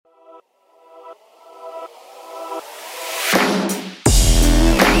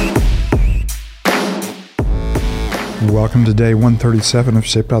Welcome to day 137 of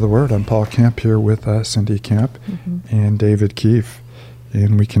Shaped by the Word. I'm Paul Kemp here with Cindy Kemp and David Keefe.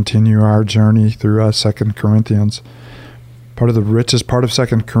 And we continue our journey through 2 Corinthians. Part of the richest part of 2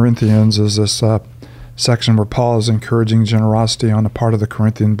 Corinthians is this section where Paul is encouraging generosity on the part of the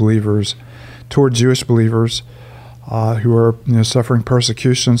Corinthian believers toward Jewish believers who are suffering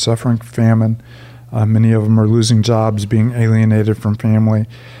persecution, suffering famine. Many of them are losing jobs, being alienated from family.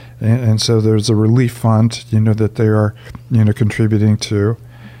 And so there's a relief fund, that they are, contributing to.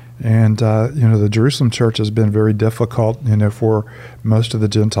 And, the Jerusalem church has been very difficult, for most of the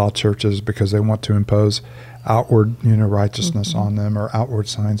Gentile churches because they want to impose outward, righteousness on them, or outward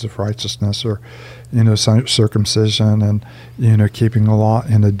signs of righteousness, or, circumcision and, keeping the law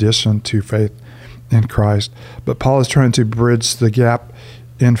in addition to faith in Christ. But Paul is trying to bridge the gap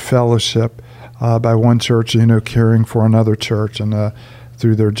in fellowship by one church, caring for another church, and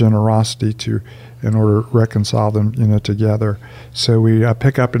through their generosity in order to reconcile them, together. So we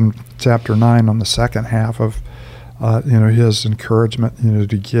pick up in chapter 9 on the second half of, his encouragement,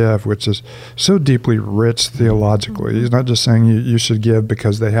 to give, which is so deeply rich theologically. He's not just saying you should give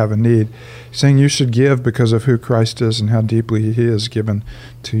because they have a need. He's saying you should give because of who Christ is and how deeply he is given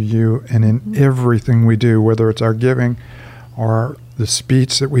to you. And in everything we do, whether it's our giving or the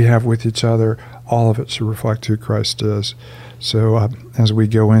speech that we have with each other, all of it should reflect who Christ is. So as we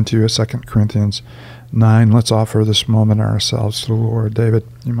go into 2 Corinthians 9, let's offer this moment ourselves to the Lord. David,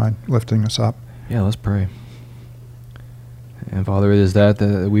 you mind lifting us up? Yeah, let's pray. And Father, it is that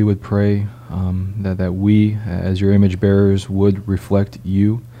we would pray, that we, as your image bearers, would reflect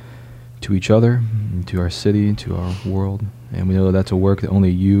you to each other, to our city, to our world. And we know that's a work that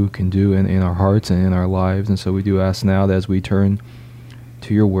only you can do in our hearts and in our lives. And so we do ask now that as we turn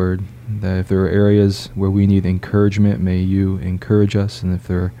to your word, that if there are areas where we need encouragement, may you encourage us. And if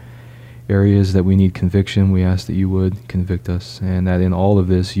there are areas that we need conviction, we ask that you would convict us. And that in all of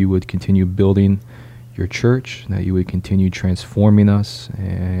this, you would continue building your church, that you would continue transforming us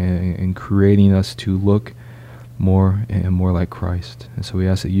and creating us to look more and more like Christ. And so we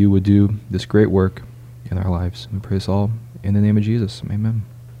ask that you would do this great work in our lives. We pray this all in the name of Jesus. Amen.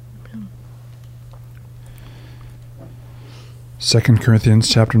 2 Corinthians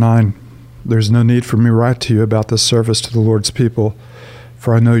chapter 9. There's no need for me to write to you about this service to the Lord's people,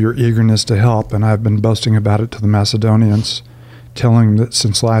 for I know your eagerness to help, and I have been boasting about it to the Macedonians, telling them that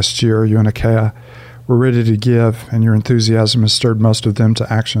since last year you and Achaia were ready to give, and your enthusiasm has stirred most of them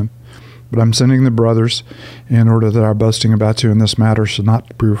to action. But I'm sending the brothers in order that our boasting about you in this matter should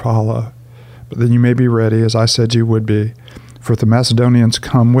not prove hollow, but that you may be ready, as I said you would be. For if the Macedonians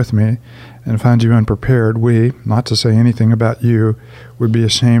come with me and find you unprepared, we, not to say anything about you, would be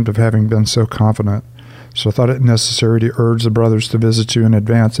ashamed of having been so confident. So I thought it necessary to urge the brothers to visit you in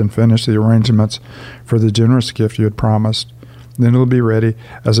advance and finish the arrangements for the generous gift you had promised. Then it will be ready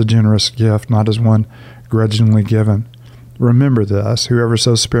as a generous gift, not as one grudgingly given. Remember this, whoever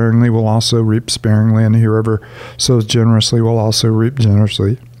sows sparingly will also reap sparingly, and whoever sows generously will also reap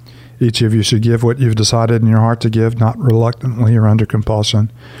generously. Each of you should give what you've decided in your heart to give, not reluctantly or under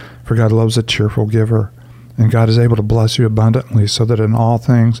compulsion, for God loves a cheerful giver. And God is able to bless you abundantly, so that in all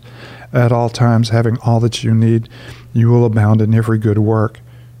things, at all times, having all that you need, you will abound in every good work.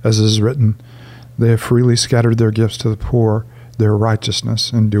 As is written, they have freely scattered their gifts to the poor, their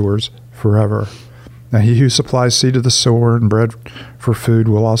righteousness endures forever. Now he who supplies seed to the sower and bread for food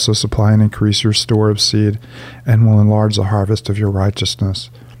will also supply and increase your store of seed, and will enlarge the harvest of your righteousness.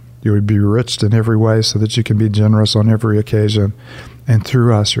 You would be enriched in every way so that you can be generous on every occasion, and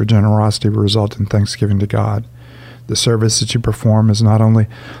through us your generosity will result in thanksgiving to God. The service that you perform is not only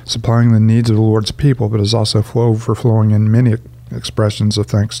supplying the needs of the Lord's people, but is also overflowing in many expressions of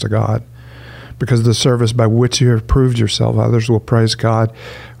thanks to God. Because of the service by which you have proved yourself, others will praise God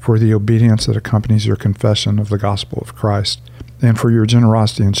for the obedience that accompanies your confession of the gospel of Christ, and for your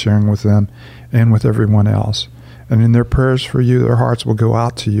generosity in sharing with them and with everyone else. And in their prayers for you, their hearts will go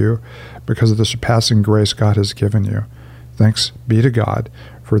out to you because of the surpassing grace God has given you. Thanks be to God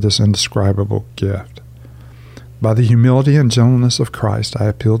for this indescribable gift. By the humility and gentleness of Christ, I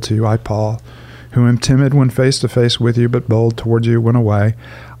appeal to you, I, Paul, who am timid when face to face with you, but bold toward you when away.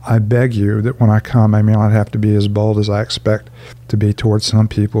 I beg you that when I come, I may not have to be as bold as I expect to be towards some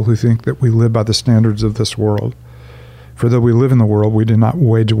people who think that we live by the standards of this world. For though we live in the world, we do not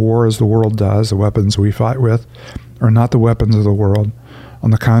wage war as the world does. The weapons we fight with are not the weapons of the world. On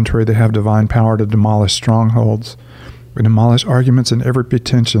the contrary, they have divine power to demolish strongholds. We demolish arguments and every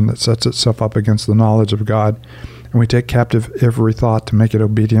pretension that sets itself up against the knowledge of God, and we take captive every thought to make it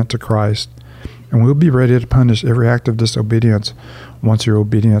obedient to Christ. And we'll be ready to punish every act of disobedience once your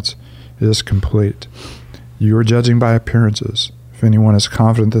obedience is complete. You are judging by appearances. If anyone is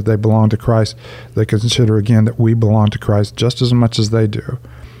confident that they belong to Christ, they consider again that we belong to Christ just as much as they do.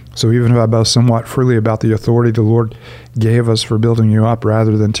 So even if I boast somewhat freely about the authority the Lord gave us for building you up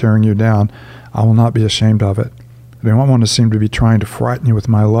rather than tearing you down, I will not be ashamed of it. I don't want to seem to be trying to frighten you with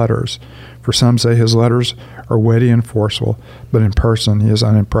my letters. For some say his letters are weighty and forceful, but in person he is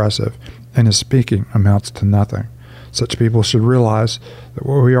unimpressive, and his speaking amounts to nothing. Such people should realize that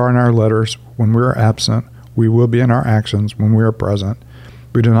what we are in our letters when we are absent, we will be in our actions when we are present.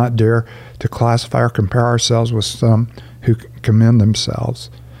 We do not dare to classify or compare ourselves with some who commend themselves.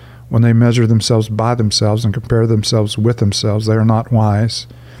 When they measure themselves by themselves and compare themselves with themselves, they are not wise.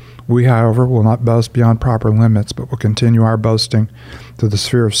 We, however, will not boast beyond proper limits, but will continue our boasting to the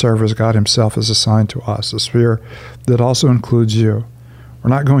sphere of service God himself has assigned to us, a sphere that also includes you. We're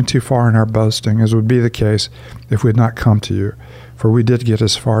not going too far in our boasting, as would be the case if we had not come to you, for we did get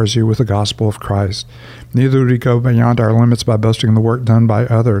as far as you with the gospel of Christ. Neither would we go beyond our limits by boasting the work done by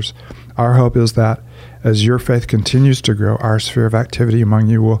others. Our hope is that, as your faith continues to grow, our sphere of activity among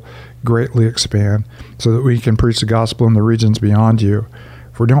you will greatly expand, so that we can preach the gospel in the regions beyond you.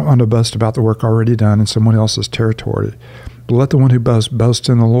 For we don't want to boast about the work already done in someone else's territory. But let the one who boasts boast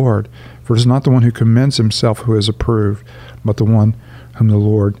in the Lord, for it is not the one who commends himself who is approved, but the one whom the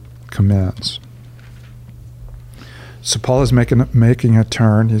Lord commends. So Paul is making a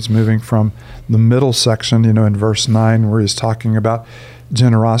turn. He's moving from the middle section, in verse 9, where he's talking about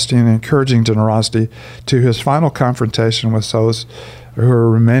generosity and encouraging generosity, to his final confrontation with those who are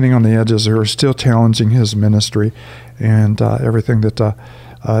remaining on the edges, who are still challenging his ministry and everything that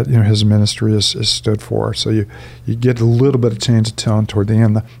his ministry is stood for. So you get a little bit of change of tone toward the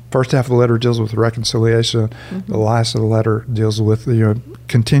end. The first half of the letter deals with reconciliation. Mm-hmm. The last of the letter deals with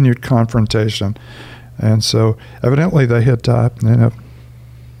continued confrontation. And so evidently they had,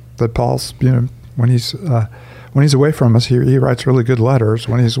 that Paul's, when he's away from us, he writes really good letters.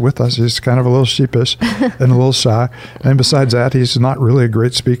 When he's with us, he's kind of a little sheepish and a little shy. And besides that, he's not really a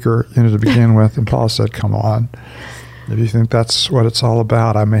great speaker, to begin with. And Paul said, come on, if you think that's what it's all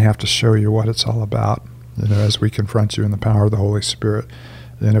about, I may have to show you what it's all about, as we confront you in the power of the Holy Spirit,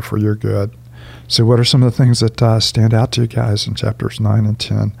 for your good. So what are some of the things that stand out to you guys in chapters 9 and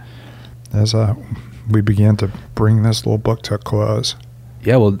 10 as we begin to bring this little book to a close?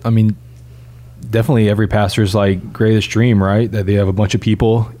 Yeah, well, definitely every pastor's greatest dream, right? That they have a bunch of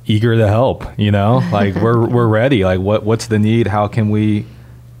people eager to help, we're ready. What's the need? How can we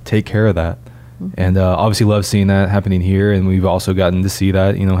take care of that? Mm-hmm. And obviously love seeing that happening here. And we've also gotten to see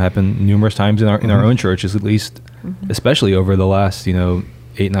that, happen numerous times in our own churches, at least, especially over the last,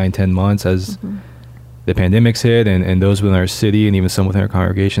 8, 9, 10 months as the pandemic's hit, and those within our city and even some within our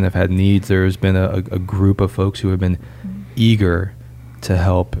congregation have had needs. There's been a group of folks who have been eager to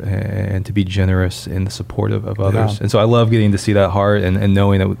help and to be generous in the support of others. Yeah. And so I love getting to see that heart and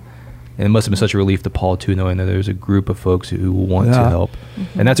knowing that, and it must have been such a relief to Paul too, knowing that there's a group of folks who want to help.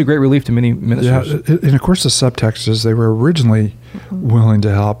 Mm-hmm. And that's a great relief to many ministers. Yeah, and of course the subtext is they were originally willing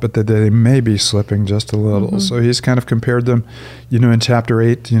to help, but that they may be slipping just a little. Mm-hmm. So he's kind of compared them, in chapter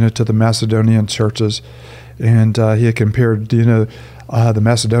 8, to the Macedonian churches. And he had compared, the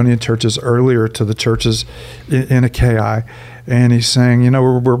Macedonian churches earlier to the churches in Achaia. And he's saying,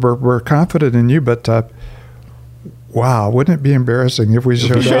 we're confident in you, but wow, wouldn't it be embarrassing if we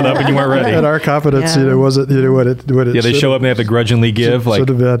showed up and you weren't ready? And our confidence, wasn't, what it Yeah, they show up and they have to grudgingly give,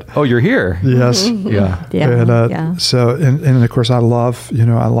 oh, you're here. Yes. Mm-hmm. Yeah. And so, and of course, I love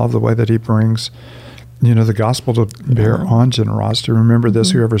the way that he brings, the gospel to bear on generosity. Remember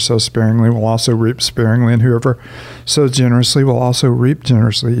this, whoever sows sparingly will also reap sparingly, and whoever sows generously will also reap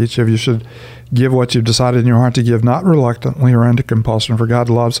generously. Each of you should give what you've decided in your heart to give, not reluctantly or under compulsion, for God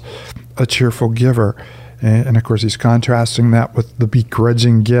loves a cheerful giver. And of course, he's contrasting that with the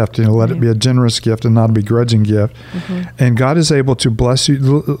begrudging gift. Let it be a generous gift and not a begrudging gift. Mm-hmm. And God is able to bless you.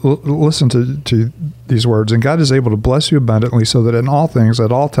 Listen to these words. And God is able to bless you abundantly, so that in all things,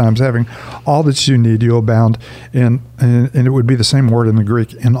 at all times, having all that you need, you abound in, and it would be the same word in the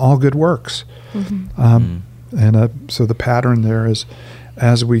Greek, in all good works. Mm-hmm. So the pattern there is,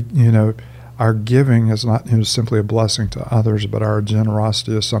 as we, our giving is not simply a blessing to others, but our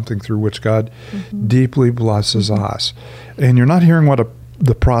generosity is something through which God deeply blesses us. And you're not hearing what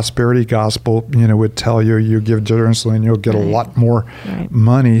the prosperity gospel, would tell you. You give generously and you'll get a lot more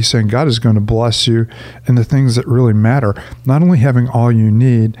money. Saying God is going to bless you in the things that really matter. Not only having all you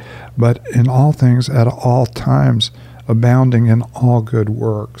need, but in all things at all times, abounding in all good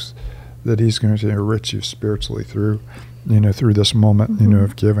works, that he's going to enrich you spiritually through this moment,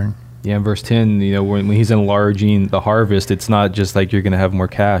 of giving. Yeah, in verse 10, when he's enlarging the harvest, it's not just like you're going to have more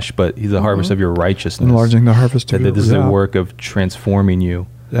cash, but he's the harvest of your righteousness. Enlarging the harvest of that this is a work of transforming you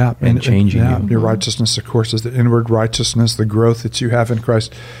and changing you. Your righteousness, of course, is the inward righteousness, the growth that you have in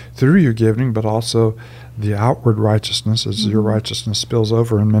Christ through your giving, but also the outward righteousness as your righteousness spills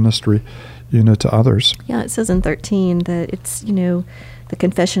over in ministry, to others. Yeah, it says in 13 that it's, the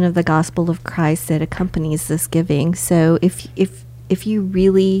confession of the gospel of Christ that accompanies this giving. So if you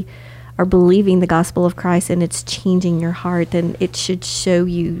really are believing the gospel of Christ and it's changing your heart, then it should show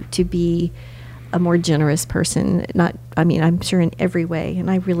you to be a more generous person. I'm sure in every way,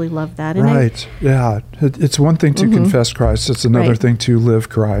 and I really love that. And it's one thing to confess Christ; it's another thing to live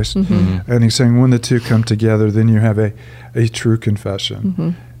Christ. And he's saying when the two come together, then you have a true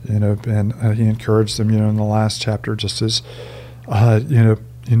confession. And he encouraged them, in the last chapter, just as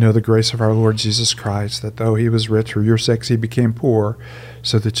the grace of our Lord Jesus Christ, that though he was rich, for your sakes he became poor,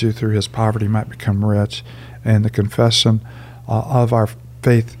 so that you through his poverty might become rich. And the confession of our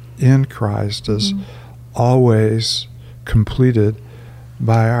faith in Christ is always completed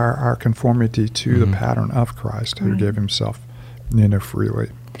by our conformity to the pattern of Christ, who gave himself,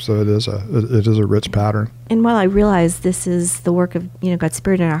 freely. So it is a rich pattern. And while I realize this is the work of God's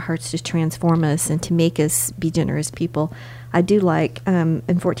Spirit in our hearts to transform us and to make us be generous people, I do like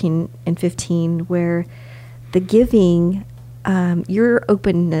in 14 and 15 where the giving, your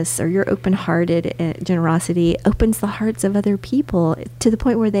openness or your open-hearted generosity opens the hearts of other people to the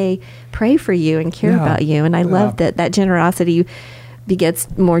point where they pray for you and care about you. And I love that generosity begets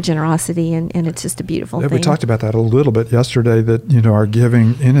more generosity, and it's just a beautiful thing. We talked about that a little bit yesterday, that our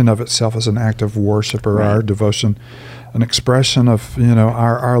giving in and of itself is an act of worship, or our devotion, an expression of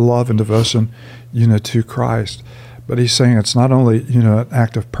our love and devotion to Christ. But he's saying it's not only an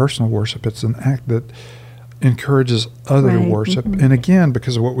act of personal worship, it's an act that encourages other worship. And again,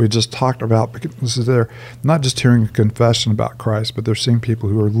 because of what we just talked about, because they're not just hearing a confession about Christ, but they're seeing people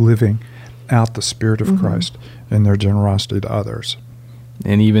who are living out the Spirit of Christ in their generosity to others.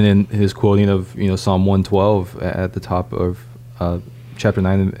 And even in his quoting of Psalm 112 at the top of chapter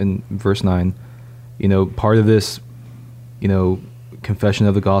 9 and verse 9, part of this confession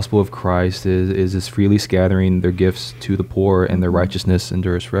of the gospel of Christ is this freely scattering their gifts to the poor, and their righteousness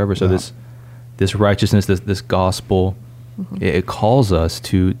endures forever. So this righteousness, this gospel, it calls us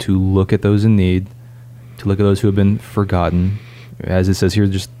to look at those in need, to look at those who have been forgotten, as it says here,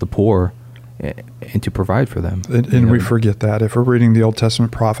 just the poor, and to provide for them. And we forget that. If we're reading the Old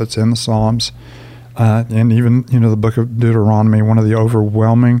Testament prophets and the Psalms, and even the book of Deuteronomy, one of the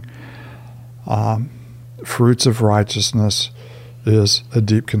overwhelming fruits of righteousness is a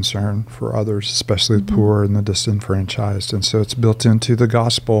deep concern for others, especially the poor and the disenfranchised. And so it's built into the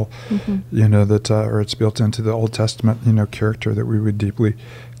gospel, or it's built into the Old Testament, character that we would deeply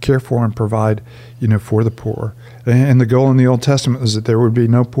care for and provide, for the poor. And the goal in the Old Testament is that there would be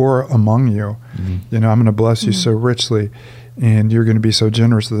no poor among you. I'm going to bless you so richly, and you're going to be so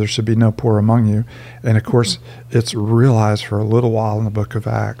generous that there should be no poor among you. And of course, it's realized for a little while in the book of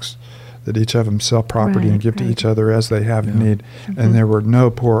Acts that each of them sell property and give to each other as they have need. And there were no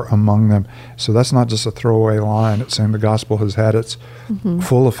poor among them. So that's not just a throwaway line. It's saying the gospel has had its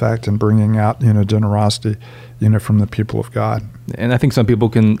full effect in bringing out, generosity, from the people of God. And I think some people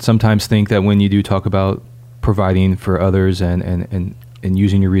can sometimes think that when you do talk about providing for others and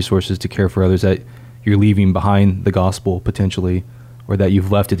using your resources to care for others, that you're leaving behind the gospel potentially, or that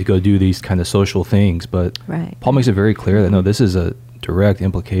you've left it to go do these kind of social things. But Paul makes it very clear that no, this is a direct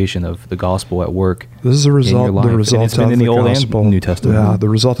implication of the gospel at work. This is a result. The result it's been in the Old and New Testament. Yeah, the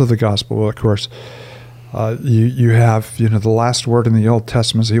result of the gospel. Of course, you have the last word in the Old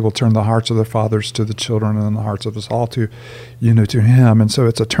Testament is He will turn the hearts of the fathers to the children, and the hearts of us all to Him. And so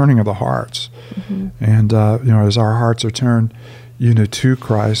it's a turning of the hearts. And as our hearts are turned, to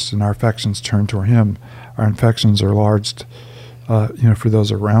Christ, and our affections turn toward Him, our affections are enlarged. For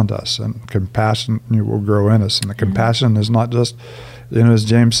those around us, and compassion will grow in us. And the compassion is not just, as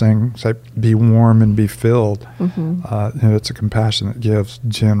James saying, be warm and be filled. It's a compassion that gives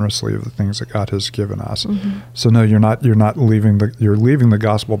generously of the things that God has given us. So no, you're not leaving you're leaving the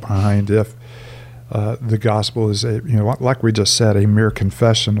gospel behind if the gospel is like we just said, a mere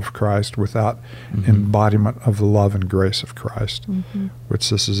confession of Christ without embodiment of the love and grace of Christ, which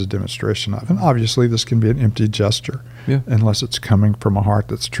this is a demonstration of. And obviously this can be an empty gesture unless it's coming from a heart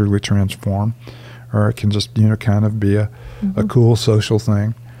that's truly transformed, or it can just kind of be a cool social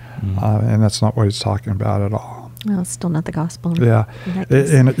thing, and that's not what he's talking about at all. Well, it's still not the gospel. Yeah, in that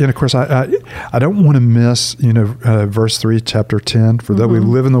case. and of course, I don't want to miss verse 3, chapter 10. For though we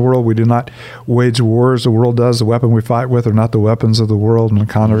live in the world, we do not wage war as the world does. The weapon we fight with are not the weapons of the world. On the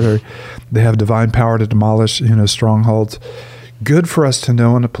contrary, they have divine power to demolish strongholds. Good for us to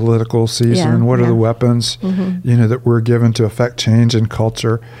know in a political season. What are the weapons that we're given to affect change in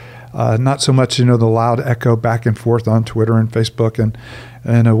culture? Not so much the loud echo back and forth on Twitter and Facebook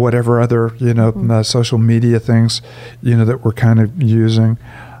and whatever other social media things that we're kind of using,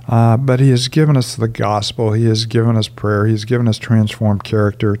 but He has given us the gospel. He has given us prayer. He's given us transformed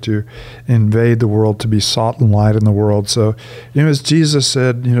character to invade the world, to be salt and light in the world. So as Jesus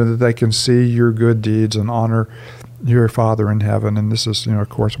said, that they can see your good deeds and honor your Father in heaven. And this is of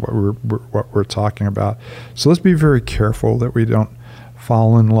course what we're talking about. So let's be very careful that we don't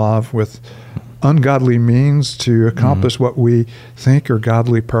fall in love with ungodly means to accomplish what we think are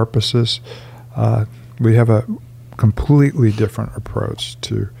godly purposes. We have a completely different approach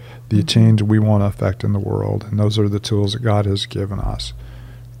to the change we want to affect in the world, and those are the tools that God has given us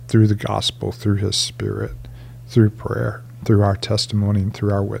through the gospel, through His Spirit, through prayer, through our testimony, and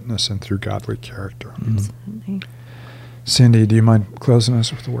through our witness, and through godly character. Absolutely. Cindy, do you mind closing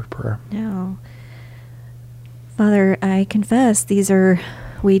us with the word prayer? No. Father, I confess these are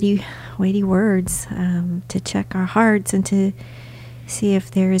weighty words, to check our hearts and to see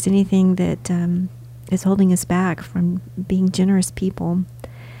if there is anything that is holding us back from being generous people.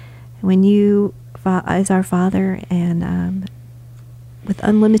 When you, as our Father, and with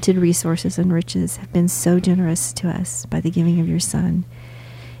unlimited resources and riches, have been so generous to us by the giving of your Son,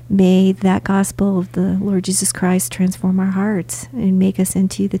 may that gospel of the Lord Jesus Christ transform our hearts and make us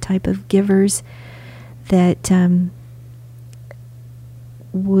into the type of givers that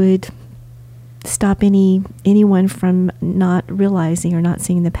would stop anyone from not realizing or not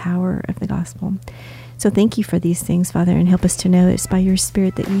seeing the power of the gospel. So thank you for these things, Father, and help us to know it's by your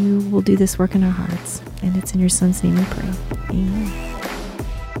Spirit that you will do this work in our hearts. And it's in your Son's name we pray. Amen.